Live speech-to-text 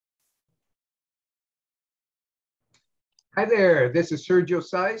Hi there. This is Sergio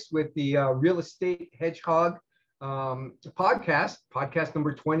Size with the Real Estate Hedgehog podcast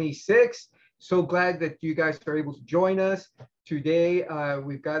number 26. So glad that you guys are able to join us today.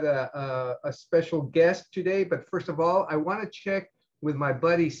 We've got a special guest today, but first of all, I want to check with my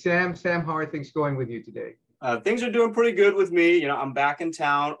buddy Sam. Sam, how are things going with you today? Things are doing pretty good with me. I'm back in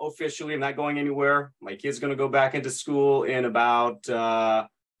town officially. I'm not going anywhere. My kid's going to go back into school in about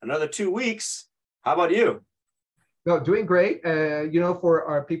another 2 weeks. How about you? No, doing great. For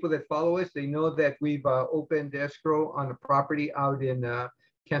our people that follow us, they know that we've opened escrow on a property out in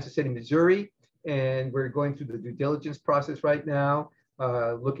Kansas City, Missouri, and we're going through the due diligence process right now,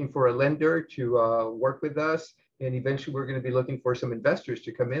 looking for a lender to work with us. And eventually we're going to be looking for some investors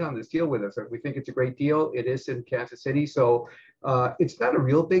to come in on this deal with us. We think it's a great deal. It is in Kansas City, so it's not a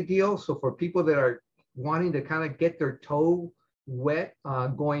real big deal. So for people that are wanting to kind of get their toe wet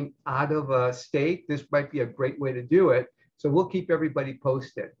going out of a state, this might be a great way to do it. So we'll keep everybody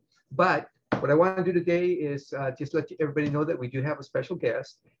posted. But what I want to do today is just let everybody know that we do have a special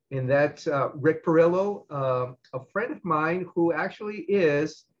guest, and that's Rick Perillo, a friend of mine who actually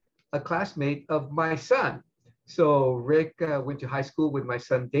is a classmate of my son. So Rick went to high school with my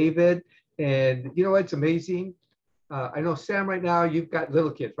son, David. And you know, it's amazing. I know, Sam, right now you've got little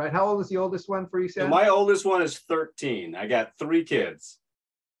kids, right? How old is the oldest one for you, Sam? So my oldest one is 13. I got 3 kids.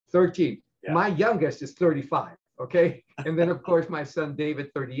 13. Yeah. My youngest is 35. Okay. And then, of course, my son,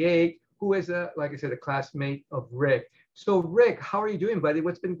 David, 38, who is, like I said, a classmate of Rick. So, Rick, how are you doing, buddy?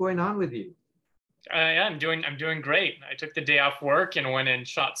 What's been going on with you? Yeah, I'm doing great. I took the day off work and went and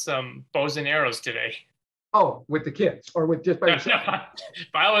shot some bows and arrows today. Oh, with the kids or with just by yourself? No,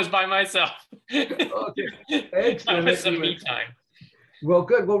 I was by myself. Okay. Excellent. With some me time. Well,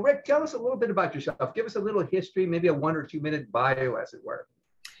 good. Well, Rick, tell us a little bit about yourself. Give us a little history, maybe a 1 or 2 minute bio, as it were.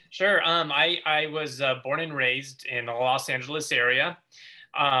 Sure. I was born and raised in the Los Angeles area.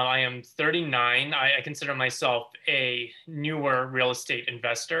 I am 39. I consider myself a newer real estate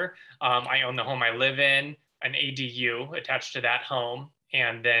investor. I own the home I live in, an ADU attached to that home,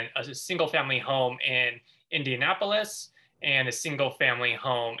 and then a single family home in Indianapolis and a single family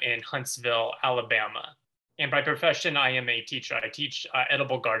home in Huntsville, Alabama. And by profession, I am a teacher. I teach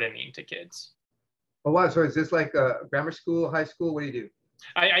edible gardening to kids. Oh, wow. So is this like a grammar school, high school? What do you do?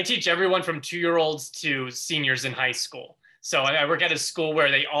 I teach everyone from 2-year-olds to seniors in high school. So I work at a school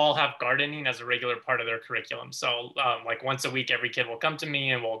where they all have gardening as a regular part of their curriculum. So like once a week, every kid will come to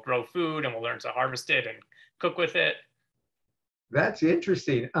me and we'll grow food and we'll learn to harvest it and cook with it. That's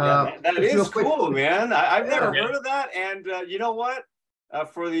interesting. Yeah, that is cool, man. I've never heard of that. And you know what?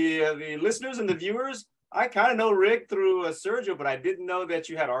 For the listeners and the viewers, I kind of know Rick through Sergio, but I didn't know that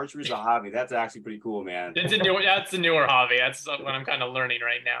you had archery as a hobby. That's actually pretty cool, man. That's a newer hobby. That's what I'm kind of learning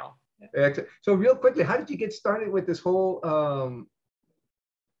right now. Excellent. So real quickly, how did you get started with this whole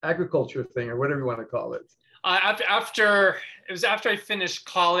agriculture thing, or whatever you want to call it? After I finished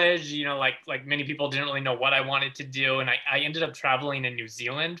college, like many people didn't really know what I wanted to do. And I ended up traveling in New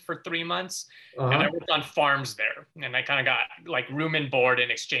Zealand for 3 months. And I worked on farms there. And I kind of got like room and board in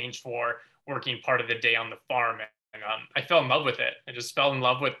exchange for working part of the day on the farm. And I fell in love with it. I just fell in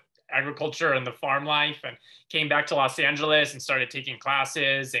love with agriculture and the farm life, and came back to Los Angeles and started taking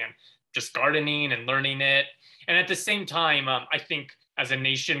classes and just gardening and learning it. And at the same time, I think as a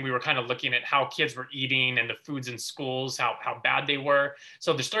nation, we were kind of looking at how kids were eating and the foods in schools, how bad they were.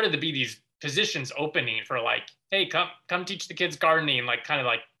 So there started to be these positions opening for like, hey, come teach the kids gardening, like kind of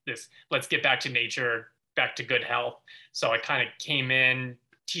like this, let's get back to nature, back to good health. So I kind of came in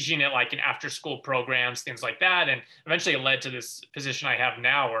teaching it like in after school programs, things like that. And eventually it led to this position I have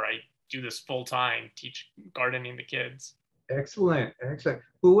now where I do this full time, teach gardening to kids. Excellent. Excellent.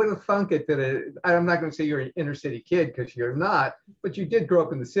 Who would have thunk it that I'm not going to say you're an inner city kid, because you're not, but you did grow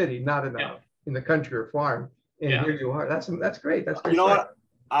up in the city, not in the country or farm. And here you are. That's great. That's great. You know what?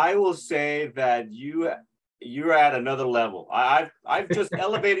 I will say that you're at another level. I've just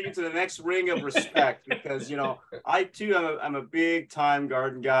elevated you to the next ring of respect, because I too I'm a big time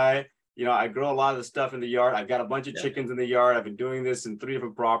garden guy. I grow a lot of the stuff in the yard. I've got a bunch of chickens in the yard. I've been doing this in 3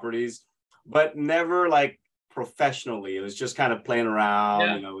 different properties, but never like professionally. It was just kind of playing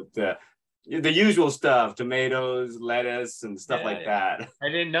around, with the usual stuff, tomatoes, lettuce, and stuff like that. I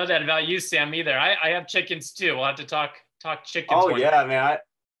didn't know that about you, Sam, either. I have chickens too. We'll have to talk chickens. Oh yeah, man.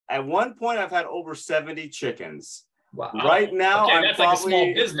 At one point, I've had over 70 chickens. Wow. Right now, okay, that's like a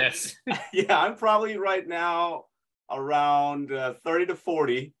small business. Yeah, I'm probably right now around 30 to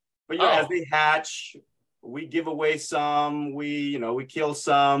 40. But as they hatch, we give away some. We kill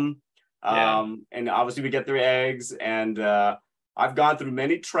some. And obviously we get their eggs. And I've gone through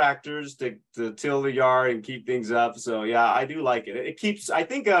many tractors to till the yard and keep things up. So yeah, I do like it. It keeps, I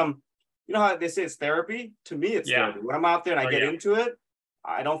think, you know how they say it's therapy? To me, it's therapy. When I'm out there and I get into it,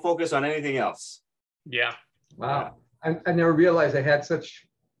 I don't focus on anything else. Yeah. Wow. I never realized I had so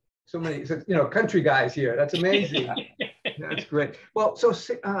many, country guys here. That's amazing. That's great. Well, so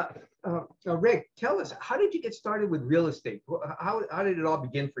Rick, tell us, how did you get started with real estate? How did it all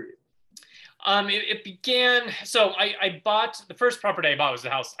begin for you? It began, so I bought, the first property I bought was the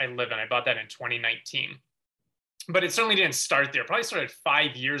house I live in. I bought that in 2019. But it certainly didn't start there. Probably started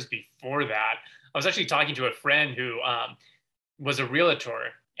 5 years before that. I was actually talking to a friend who was a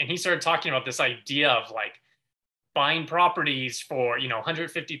realtor, and he started talking about this idea of like buying properties for,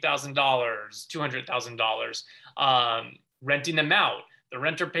 $150,000, $200,000, renting them out. The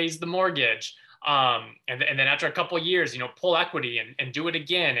renter pays the mortgage. And then after a couple of years, pull equity and do it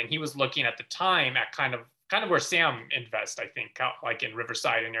again. And he was looking at the time at kind of where Sam invests, I think, like in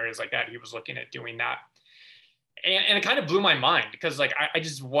Riverside and areas like that. He was looking at doing that. And it kind of blew my mind because like I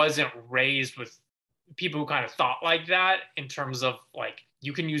just wasn't raised with people who kind of thought like that, in terms of like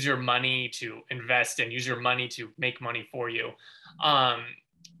you can use your money to invest and use your money to make money for you.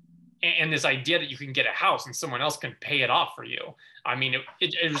 And this idea that you can get a house and someone else can pay it off for you. I mean,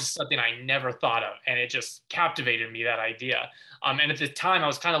 it was something I never thought of, and it just captivated me, that idea. And at the time I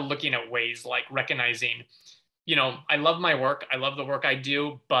was kind of looking at ways like recognizing, I love my work. I love the work I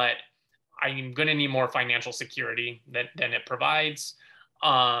do, but I'm going to need more financial security than it provides.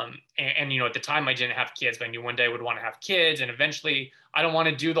 And at the time I didn't have kids, but I knew one day I would want to have kids. And eventually I don't want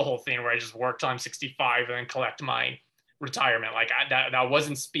to do the whole thing where I just work till I'm 65 and then collect my retirement. Like that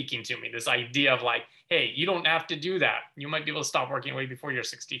wasn't speaking to me. This idea of like, hey, you don't have to do that. You might be able to stop working way before you're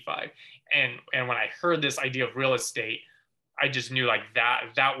 65. And when I heard this idea of real estate, I just knew like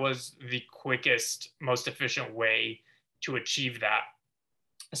that was the quickest, most efficient way to achieve that.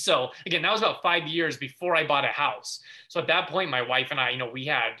 So again, that was about 5 years before I bought a house. So at that point, my wife and I, we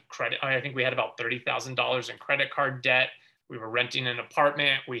had credit. I think we had about $30,000 in credit card debt. We were renting an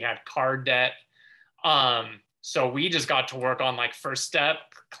apartment. We had car debt. So we just got to work on like first step,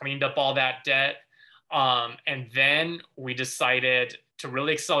 cleaned up all that debt. And then we decided to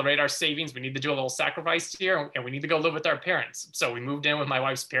really accelerate our savings. We need to do a little sacrifice here, and we need to go live with our parents. So we moved in with my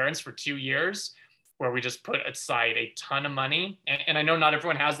wife's parents for 2 years, where we just put aside a ton of money. And I know not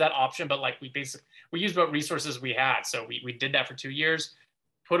everyone has that option, but like we used what resources we had. So we did that for 2 years,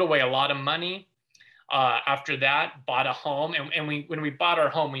 put away a lot of money. After that, bought a home. And when we bought our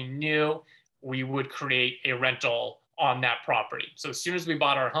home, we knew we would create a rental on that property. So as soon as we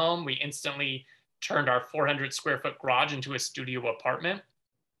bought our home, we instantly turned our 400 square foot garage into a studio apartment.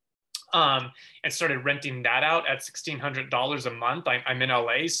 And started renting that out at $1,600 a month. I'm in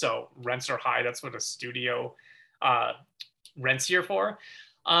LA, so rents are high. That's what a studio rents here for.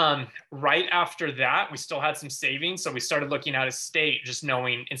 Right after that, we still had some savings. So we started looking out of state, just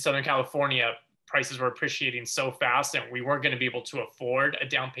knowing in Southern California, prices were appreciating so fast and we weren't going to be able to afford a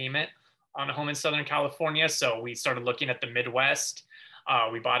down payment on a home in Southern California. So we started looking at the Midwest.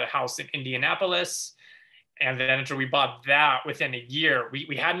 We bought a house in Indianapolis. And then after we bought that, within a year,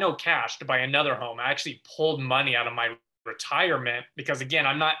 we had no cash to buy another home. I actually pulled money out of my retirement because, again,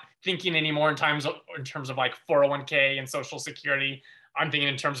 I'm not thinking anymore in terms of like 401k and Social Security. I'm thinking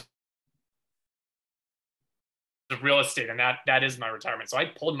in terms of real estate, and that is my retirement. So I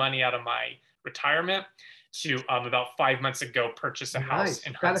pulled money out of my retirement to about 5 months ago purchase a house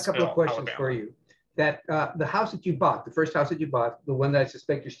in Huntsville, Got a couple of questions Alabama. for you. That the house that you bought, the first house that you bought, the one that I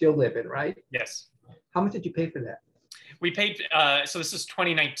suspect you still live in, right? Yes. How much did you pay for that? We paid, so this is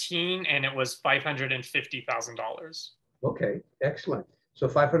 2019, and it was $550,000. Okay, excellent. So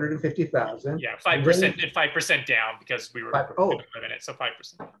 550,000. Yeah, 5% down because we were living in it, so 5%.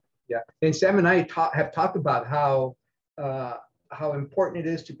 Yeah, and Sam and I have talked about how important it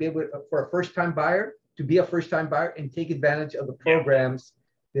is to be able for a first-time buyer to be a first-time buyer and take advantage of the programs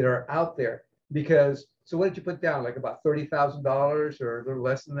that are out there. Because so what did you put down? Like about $30,000 or a little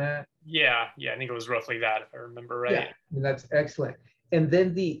less than that? Yeah, I think it was roughly that, if I remember right. Yeah, and that's excellent. And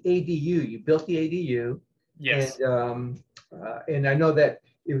then the ADU, you built the ADU. Yes. And I know that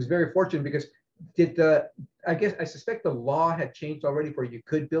it was very fortunate because I suspect the law had changed already for you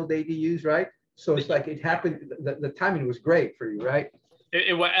could build ADUs, right? So it's like it happened, the timing was great for you, right?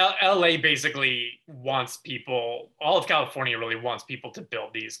 LA basically wants people, all of California really wants people to build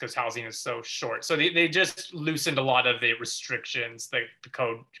these because housing is so short. So they just loosened a lot of the restrictions, the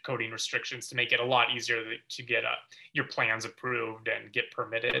coding restrictions, to make it a lot easier to get your plans approved and get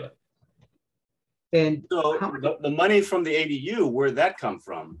permitted. And so the money from the ADU, where'd that come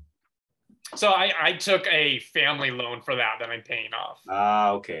from? So I took a family loan for that I'm paying off.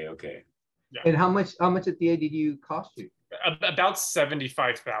 Ah, okay, okay. Yeah. And how much did the ADU cost you? About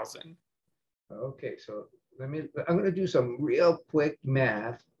 75,000. Okay, so I'm going to do some real quick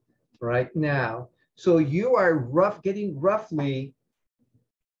math right now. So you are getting roughly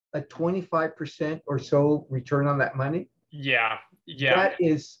a 25% or so return on that money? Yeah, yeah. That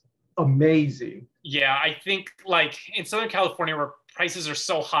is amazing. Yeah, I think like in Southern California where prices are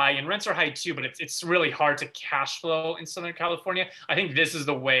so high and rents are high too, but it's really hard to cash flow in Southern California. I think this is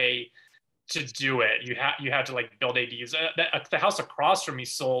the way to do it. You have to like build ADUs. The house across from me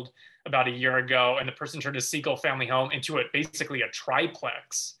sold about a year ago, and the person turned a single family home into basically a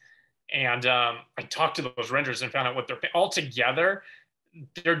triplex. And I talked to those renters and found out what they're paying. Altogether,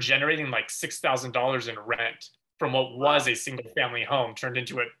 they're generating like $6,000 in rent from what was a single family home turned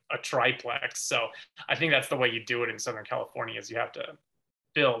into a triplex. So I think that's the way you do it in Southern California is you have to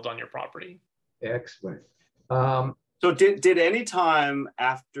build on your property. Excellent. So did any time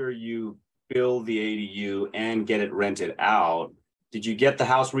after you build the ADU and get it rented out, did you get the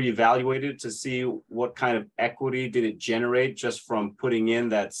house reevaluated to see what kind of equity did it generate just from putting in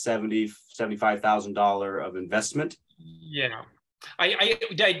that $75,000 of investment? Yeah. I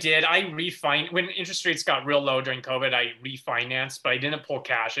did. I refinanced when interest rates got real low during COVID. I refinanced, but I didn't pull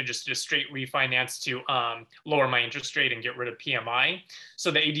cash. I just straight refinanced to lower my interest rate and get rid of PMI.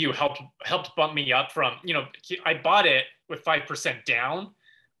 So the ADU helped bump me up from, I bought it with 5% down.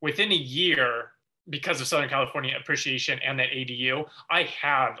 Within a year, because of Southern California appreciation and that ADU, I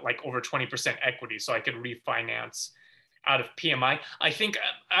had like over 20% equity, so I could refinance out of PMI. I think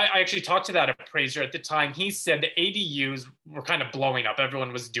I actually talked to that appraiser at the time. He said the ADUs were kind of blowing up.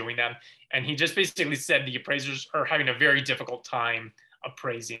 Everyone was doing them. And he just basically said the appraisers are having a very difficult time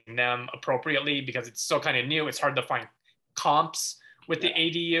appraising them appropriately because it's still kind of new. It's hard to find comps with the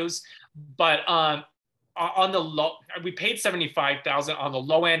ADUs. But on the low, we paid $75,000. On the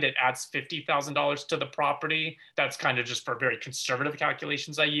low end, it adds $50,000 to the property. That's kind of just for very conservative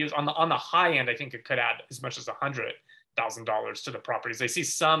calculations I use. On the high end, I think it could add as much as $100,000 to the properties. I see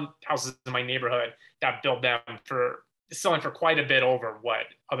some houses in my neighborhood that build them for selling for quite a bit over what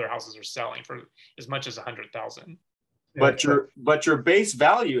other houses are selling for as much as 100,000. But your base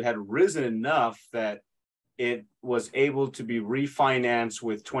value had risen enough that it was able to be refinanced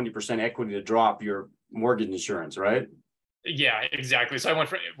with 20% equity to drop your mortgage insurance, right? Yeah, exactly. So I went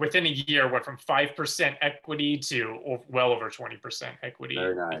within a year, went from 5% equity to well over 20% equity.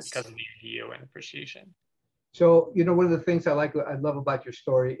 Very nice. Because of the ADU and appreciation. So, one of the things I love about your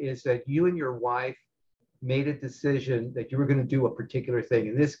story is that you and your wife made a decision that you were going to do a particular thing.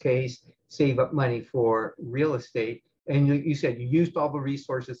 In this case, save up money for real estate. And you said you used all the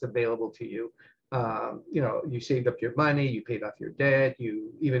resources available to you. You saved up your money, you paid off your debt,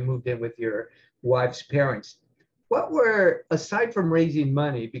 you even moved in with your wife's parents. What were, aside from raising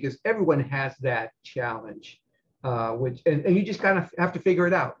money, because everyone has that challenge, and you just kind of have to figure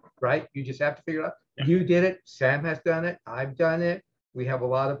it out, right? You just have to figure it out. Yeah. You did it. Sam has done it. I've done it. We have a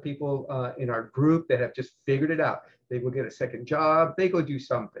lot of people in our group that have just figured it out. They go get a second job. They go do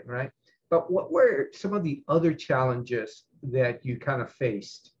something, right? But what were some of the other challenges that you kind of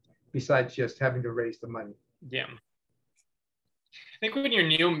faced besides just having to raise the money? Yeah. I think when you're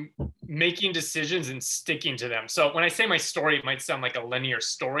new, making decisions and sticking to them. So when I say my story, it might sound like a linear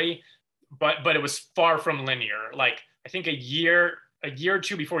story, but it was far from linear. Like I think a year or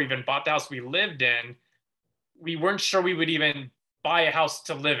two before we even bought the house we lived in, we weren't sure we would even buy a house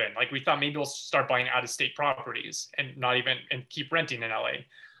to live in. Like we thought maybe we'll start buying out-of-state properties and and keep renting in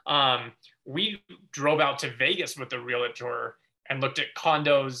LA. We drove out to Vegas with a realtor and looked at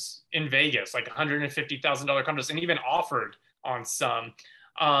condos in Vegas, like $150,000 condos, and even offered on some,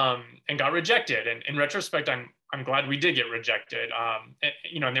 and got rejected. And in retrospect, I'm glad we did get rejected.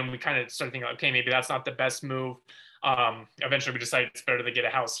 And then we kind of started thinking, okay, maybe that's not the best move. Eventually we decided it's better to get a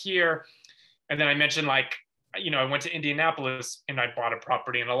house here. And then I mentioned I went to Indianapolis and I bought a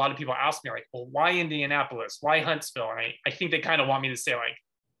property, and a lot of people ask me like, well, why Indianapolis? Why Huntsville? And I think they kind of want me to say like,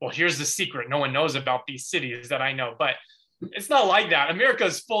 well, here's the secret. No one knows about these cities that I know, but it's not like that. America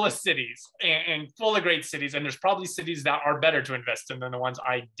is full of cities and full of great cities. And there's probably cities that are better to invest in than the ones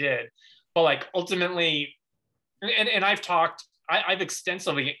I did. But like ultimately, and I've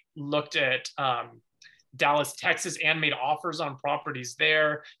extensively looked at Dallas, Texas, and made offers on properties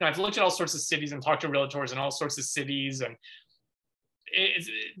there. Now I've looked at all sorts of cities and talked to realtors in all sorts of cities, and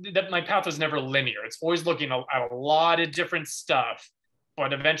my path was never linear. It's always looking at a lot of different stuff,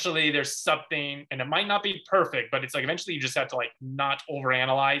 but eventually there's something, and it might not be perfect, but it's like eventually you just have to like not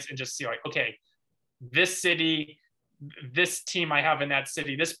overanalyze and just see like, okay, this city, this team I have in that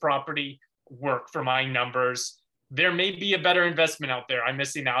city, this property, work for my numbers. There may be a better investment out there I'm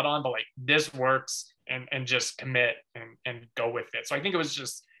missing out on, but like this works, and just commit and go with it. So I think it was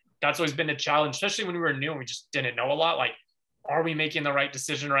just, that's always been a challenge, especially when we were new and we just didn't know a lot. Like, are we making the right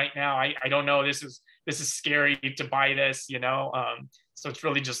decision right now? I don't know. This is scary to buy this, you know? So it's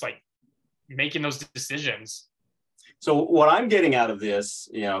really just like making those decisions. So what I'm getting out of this,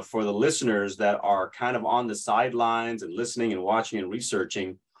 you know, for the listeners that are kind of on the sidelines and listening and watching and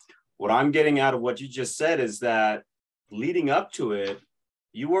researching, what I'm getting out of what you just said is that leading up to it,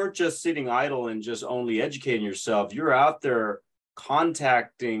 you weren't just sitting idle and just only educating yourself. You're out there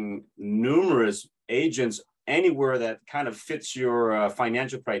contacting numerous agents anywhere that kind of fits your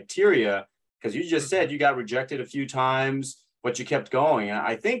financial criteria, because you just said you got rejected a few times, but you kept going. And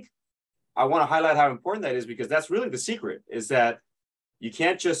I think I want to highlight how important that is, because that's really the secret, is that you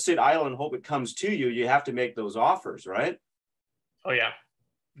can't just sit idle and hope it comes to you. You have to make those offers, right? Oh yeah.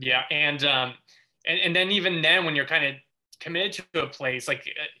 Yeah. And then even then, when you're kind of committed to a place, like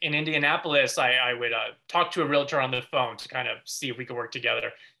in Indianapolis, I would talk to a realtor on the phone to kind of see if we could work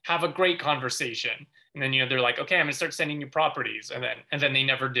together, have a great conversation. And then, you know, they're like, okay, I'm gonna start sending you properties. And then they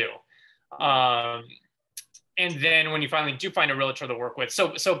never do. And then when you finally do find a realtor to work with,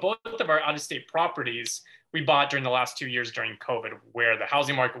 so both of our out-of-state properties we bought during the last 2 years during COVID, where the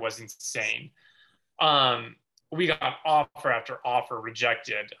housing market was insane. We got offer after offer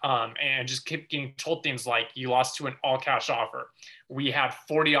rejected, and just kept getting told things like, you lost to an all cash offer. We had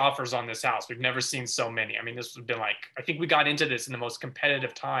 40 offers on this house. We've never seen so many. I mean, this would have been like, I think we got into this in the most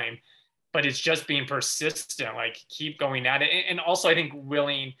competitive time, but it's just being persistent, like keep going at it. And also I think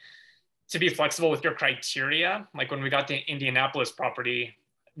willing to be flexible with your criteria. Like when we got the Indianapolis property,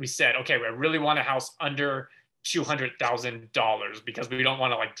 we said, okay, we really want a house under $200,000 because we don't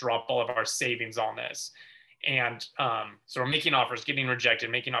want to like drop all of our savings on this. And so we're making offers, getting rejected,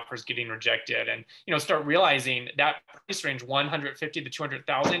 making offers, getting rejected, and you know, start realizing that price range 150 to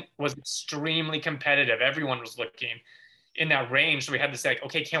 200,000 was extremely competitive. Everyone was looking in that range. So we had to say,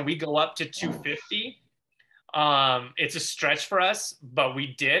 okay, can we go up to 250? It's a stretch for us, but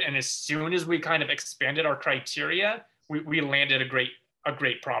we did. And as soon as we kind of expanded our criteria, we landed a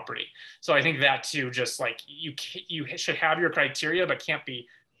great property. So I think that too, just like you should have your criteria, but can't be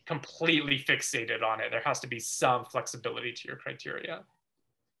completely fixated on it. There has to be some flexibility to your criteria.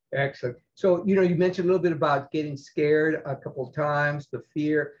 Excellent. So, you know, you mentioned a little bit about getting scared a couple of times, the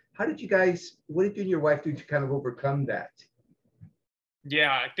fear. What did you and your wife do to kind of overcome that?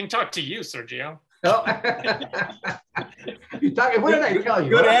 Yeah, I think talk to you, Sergio. Oh. You talking? What did I tell you?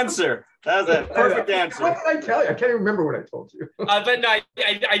 Good answer. That was a perfect answer. What did I tell you? I can't even remember what I told you. But no,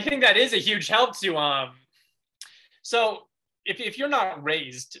 I think that is a huge help to so if you're not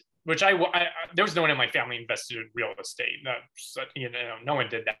raised, which there was no one in my family invested in real estate. You know, no one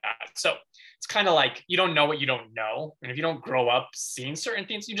did that. So it's kind of like you don't know what you don't know, and if you don't grow up seeing certain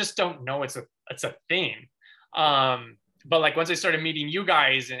things, you just don't know it's a thing. But like once I started meeting you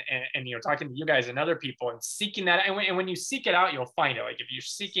guys and you know, talking to you guys and other people and seeking that, and when you seek it out, you'll find it. Like if you're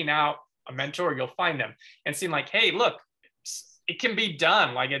seeking out a mentor, you'll find them and seeing like, hey, look, it can be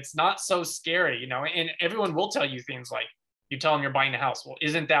done. Like it's not so scary, you know. And everyone will tell you things like, you tell them you're buying a house. Well,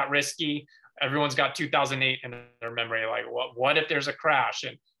 isn't that risky? Everyone's got 2008 in their memory. Like, what if there's a crash?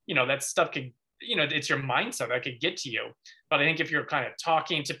 And, you know, that stuff could, you know, it's your mindset that could get to you. But I think if you're kind of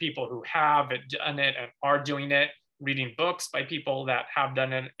talking to people who have done it and are doing it, reading books by people that have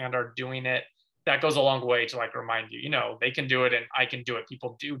done it and are doing it, that goes a long way to like remind you, you know, they can do it and I can do it.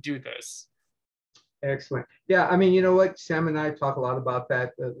 People do this. Excellent. Yeah. I mean, you know what? Sam and I talk a lot about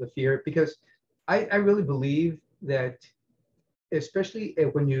that, the fear, because I really believe that, especially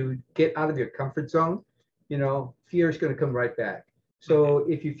when you get out of your comfort zone, you know, fear is going to come right back. So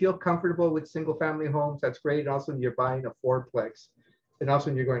if you feel comfortable with single family homes, that's great. And also you're buying a fourplex, and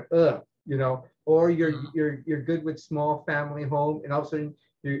also you're going, you know, or you're good with small family home, and all of a sudden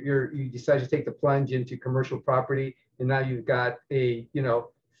you decide to take the plunge into commercial property, and now you've got a, you know,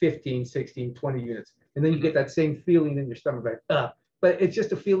 15, 16, 20 units. And then you get that same feeling in your stomach, like, but it's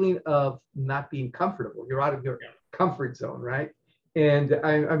just a feeling of not being comfortable. You're out of your comfort zone, right? And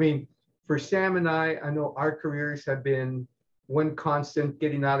I mean, for Sam and I know our careers have been one constant,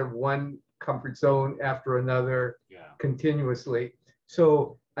 getting out of one comfort zone after another continuously.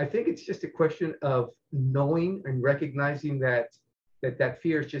 So I think it's just a question of knowing and recognizing that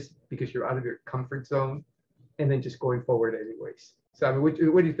fear is just because you're out of your comfort zone, and then just going forward anyways. So I mean, what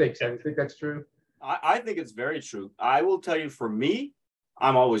do you think, Sam? You think that's true? I think it's very true. I will tell you, for me,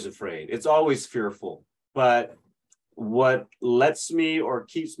 I'm always afraid. It's always fearful. But what lets me or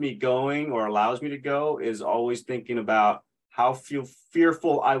keeps me going or allows me to go is always thinking about how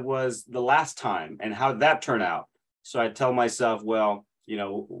fearful I was the last time and how did that turn out. So I tell myself, well, you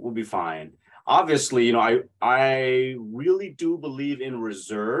know, we'll be fine. Obviously, you know, I really do believe in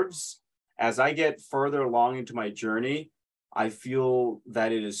reserves. As I get further along into my journey, I feel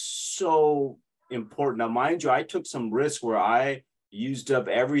that it is so important. Now, mind you, I took some risk where I used up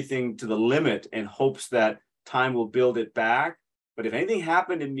everything to the limit in hopes that time will build it back. But if anything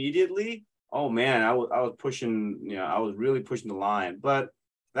happened immediately, oh man, I was pushing, you know, I was really pushing the line. But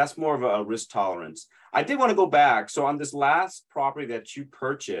that's more of a risk tolerance. I did want to go back. So on this last property that you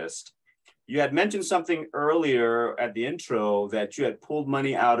purchased, you had mentioned something earlier at the intro that you had pulled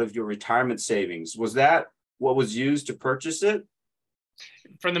money out of your retirement savings. Was that what was used to purchase it?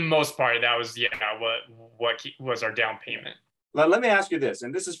 For the most part, that was, yeah, what was our down payment. Let me ask you this,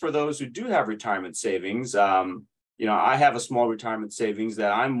 and this is for those who do have retirement savings. You know, I have a small retirement savings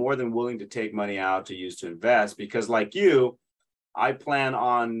that I'm more than willing to take money out to use to invest because, like you, I plan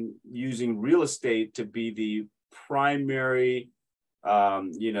on using real estate to be the primary,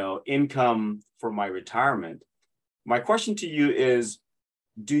 you know, income for my retirement. My question to you is,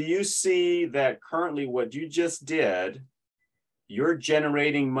 do you see that currently what you just did, you're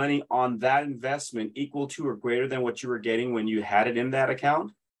generating money on that investment equal to or greater than what you were getting when you had it in that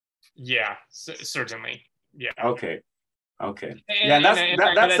account? Yeah, certainly. Yeah. Okay. Yeah,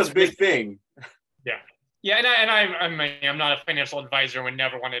 that's a big thing. Yeah. Yeah, I'm not a financial advisor. Would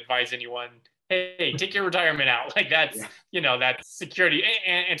never want to advise anyone, hey, take your retirement out. Like that's, yeah. You know, that's security.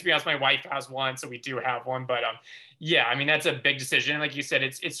 And to be honest, my wife has one, so we do have one. But yeah, I mean, that's a big decision. Like you said,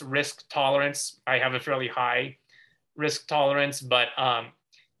 it's risk tolerance. I have a fairly high risk tolerance, but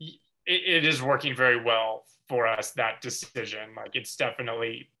it is working very well for us, that decision. Like it's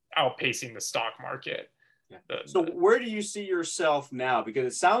definitely outpacing the stock market. Yeah. So where do you see yourself now? Because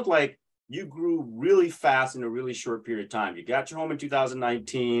it sounds like you grew really fast in a really short period of time. You got your home in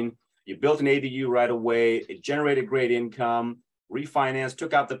 2019, you built an ADU right away, it generated great income, refinanced,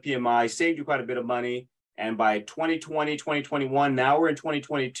 took out the PMI, saved you quite a bit of money. And by 2020, 2021, now we're in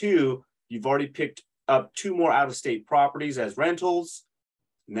 2022, you've already picked up 2 more out-of-state properties as rentals.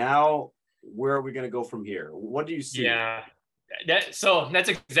 Now, where are we going to go from here? What do you see? Yeah. So that's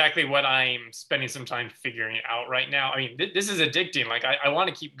exactly what I'm spending some time figuring out right now. I mean, this is addicting. Like I want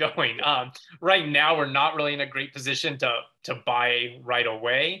to keep going. Right now, we're not really in a great position to buy right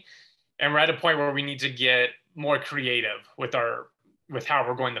away, and we're at a point where we need to get more creative with how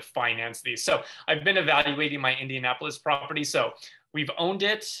we're going to finance these. So I've been evaluating my Indianapolis property. So we've owned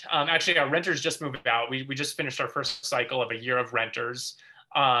it. Actually, our renters just moved out. We just finished our first cycle of a year of renters.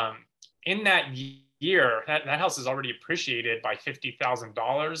 In that year, that house is already appreciated by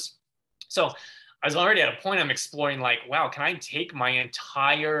 $50,000. So I was already at a point I'm exploring like, wow, can I take my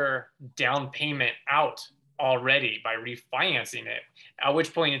entire down payment out already by refinancing it? At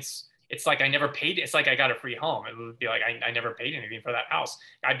which point it's like I never paid it. It's like I got a free home. It would be like I never paid anything for that house.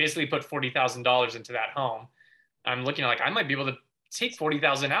 I basically put $40,000 into that home. I'm looking like I might be able to take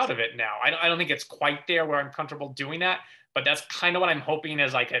 $40,000 out of it now. I don't think it's quite there where I'm comfortable doing that, but that's kind of what I'm hoping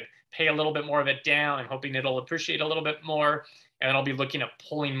is I could pay a little bit more of it down. I'm hoping it'll appreciate a little bit more. And then I'll be looking at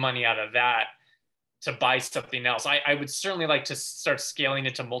pulling money out of that to buy something else. I would certainly like to start scaling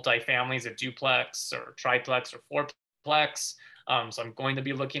it to multifamilies, a duplex or triplex or fourplex. So I'm going to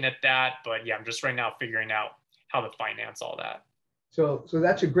be looking at that, but yeah, I'm just right now figuring out how to finance all that. So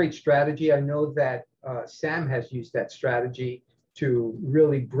that's a great strategy. I know that Sam has used that strategy to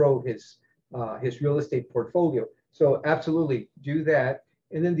really grow his real estate portfolio. So absolutely do that.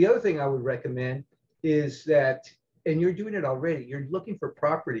 And then the other thing I would recommend is that, and you're doing it already, you're looking for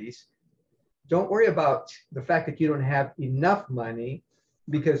properties. Don't worry about the fact that you don't have enough money,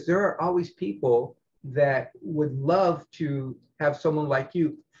 because there are always people that would love to have someone like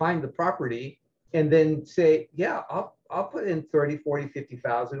you find the property and then say, yeah, I'll put in 30, 40,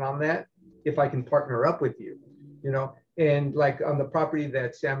 50,000 on that if I can partner up with you, you know. And like on the property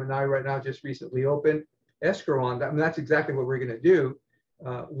that Sam and I right now just recently opened escrow on, I mean, that's exactly what we're going to do.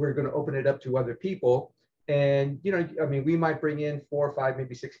 We're going to open it up to other people. And, you know, I mean, we might bring in 4 or 5,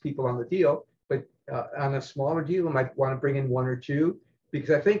 maybe 6 people on the deal, but on a smaller deal, we might want to bring in 1 or 2, because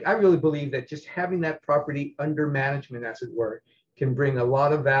I really believe that just having that property under management, as it were, can bring a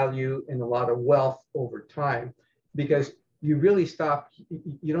lot of value and a lot of wealth over time, because you really stop,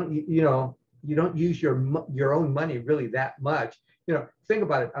 you don't use your own money really that much. You know, think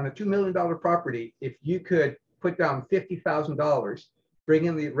about it. On a $2 million property, if you could put down $50,000, bring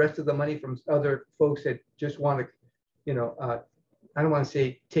in the rest of the money from other folks that just want to, you know, I don't want to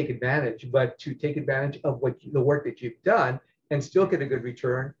say take advantage, but to take advantage of the work that you've done and still get a good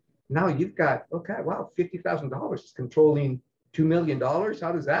return, Now you've got, okay, wow, $50,000 is controlling $2 million.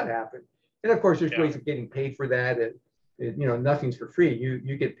 How does that happen? And of course, there's ways of getting paid for that. And nothing's for free.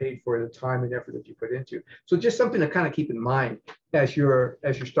 You get paid for the time and effort that you put into. So just something to kind of keep in mind as you're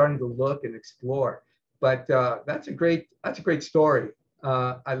starting to look and explore. But that's a great story.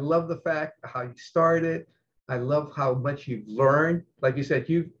 I love the fact how you started. I love how much you've learned. Like you said,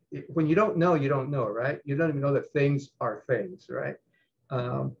 when you don't know, right? You don't even know that things are things, right?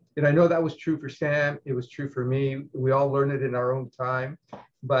 And I know that was true for Sam. It was true for me. We all learn it in our own time.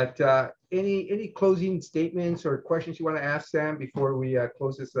 But any closing statements or questions you want to ask Sam before we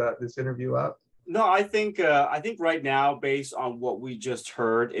close this interview up? No, I think right now, based on what we just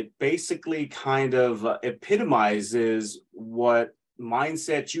heard, it basically kind of epitomizes what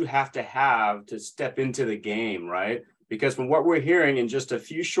mindset you have to step into the game, right? Because from what we're hearing, in just a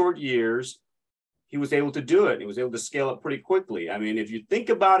few short years, he was able to do it. He was able to scale up pretty quickly. I mean, if you think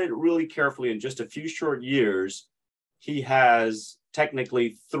about it really carefully, in just a few short years, he has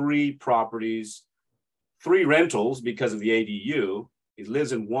technically 3 properties, 3 rentals because of the ADU. He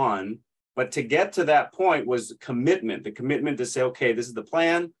lives in one. But to get to that point was the commitment to say, okay, this is the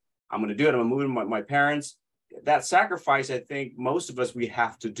plan. I'm going to do it. I'm going to move in with my parents. That sacrifice, I think most of us, we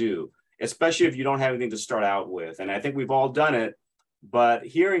have to do, especially if you don't have anything to start out with. And I think we've all done it. But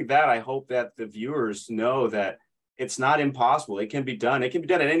hearing that, I hope that the viewers know that it's not impossible. It can be done. It can be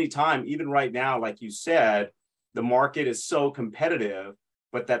done at any time. Even right now, like you said, the market is so competitive,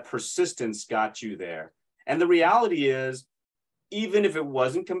 but that persistence got you there. And the reality is, even if it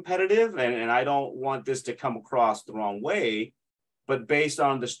wasn't competitive, and I don't want this to come across the wrong way, but based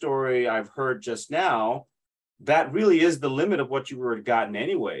on the story I've heard just now, that really is the limit of what you would have gotten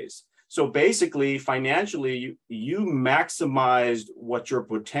anyways. So basically, financially, you maximized what your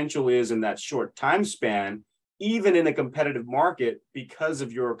potential is in that short time span, even in a competitive market, because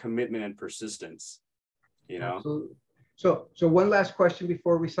of your commitment and persistence. Absolutely. So one last question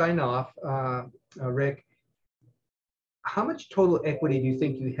before we sign off, Rick. How much total equity do you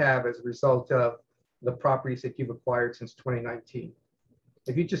think you have as a result of the properties that you've acquired since 2019?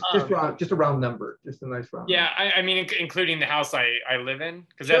 If you just a round number, just a nice round. Yeah, I mean, including the house I live in,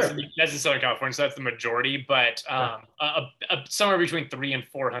 because that's in Southern California, so that's the majority. But somewhere between 300,000 and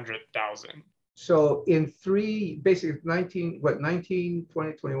 400,000. So in basically 19,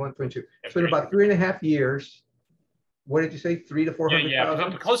 20, 21, 22. So in about 3.5 years, what did you say? 300,000 to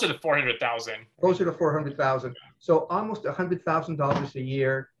 400,000? Yeah, closer to 400,000. Closer to 400,000. So almost $100,000 a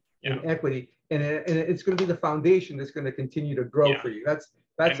year in equity, and it's going to be the foundation that's going to continue to grow for you.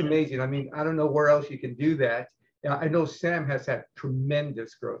 That's amazing. I mean, I don't know where else you can do that. I know Sam has had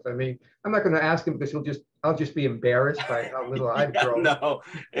tremendous growth. I mean, I'm not going to ask him because I'll just be embarrassed by how little I've grown. No,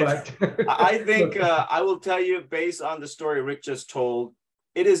 but I think I will tell you, based on the story Rick just told,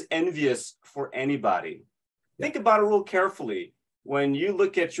 it is envious for anybody. Think about it real carefully. When you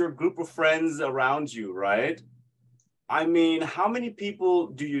look at your group of friends around you, right? I mean, how many people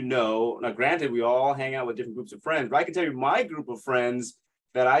do you know? Now, granted, we all hang out with different groups of friends, but I can tell you my group of friends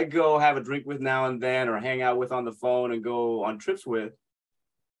that I go have a drink with now and then, or hang out with on the phone and go on trips with.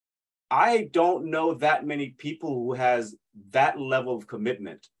 I don't know that many people who has that level of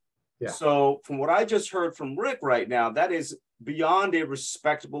commitment. Yeah. So from what I just heard from Rick right now, that is beyond a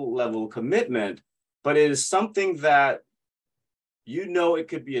respectable level of commitment, but it is something that it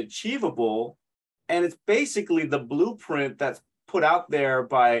could be achievable. And it's basically the blueprint that's put out there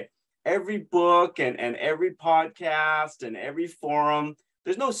by every book and every podcast and every forum.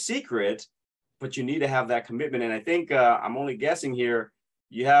 There's no secret, but you need to have that commitment. And I think I'm only guessing here,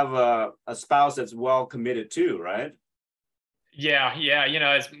 you have a spouse that's well committed too, right? Yeah.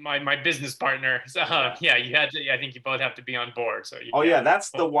 It's my business partner. So you had to. I think you both have to be on board. So that's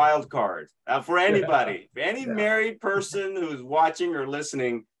the wild card for anybody. Any married person who's watching or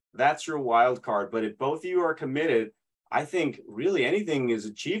listening, that's your wild card. But if both of you are committed, I think really anything is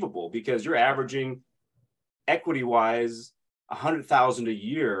achievable, because you're averaging equity-wise 100,000 a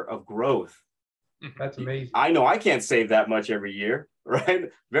year of growth. That's amazing. I know I can't save that much every year, right?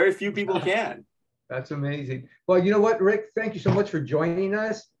 Very few people can. That's amazing. Well, you know what, Rick, thank you so much for joining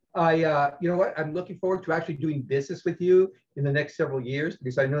us. I'm looking forward to actually doing business with you in the next several years,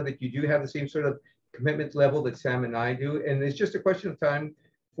 because I know that you do have the same sort of commitment level that Sam and I do. And it's just a question of time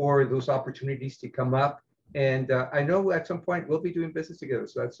for those opportunities to come up. And I know at some point we'll be doing business together.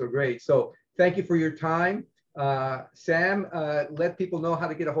 So that's so great. So thank you for your time. Sam, let people know how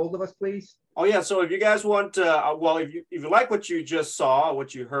to get a hold of us, please. Oh, yeah. So if you guys want, if you like what you just saw,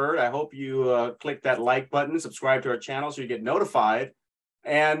 what you heard, I hope you click that like button, subscribe to our channel so you get notified.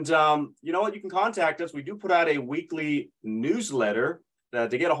 And you know what? You can contact us. We do put out a weekly newsletter.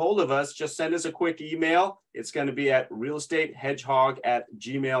 to get a hold of us, just send us a quick email. It's going to be at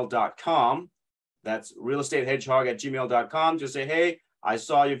realestatehedgehog@gmail.com. That's realestatehedgehog@gmail.com. Just say, hey, I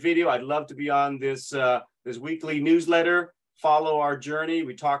saw your video. I'd love to be on this this weekly newsletter. Follow our journey.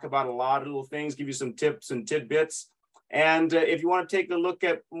 We talk about a lot of little things, give you some tips and tidbits. And if you want to take a look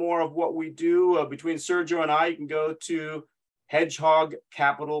at more of what we do between Sergio and I, you can go to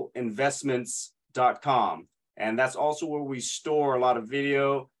hedgehogcapitalinvestments.com. And that's also where we store a lot of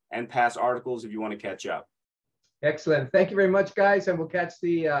video and past articles if you want to catch up. Excellent. Thank you very much, guys. And we'll catch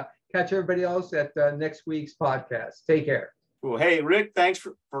everybody else at next week's podcast. Take care. Cool. Hey, Rick, thanks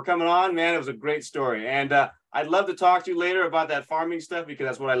for coming on, man. It was a great story. And I'd love to talk to you later about that farming stuff because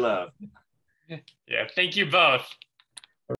that's what I love. Yeah, thank you both.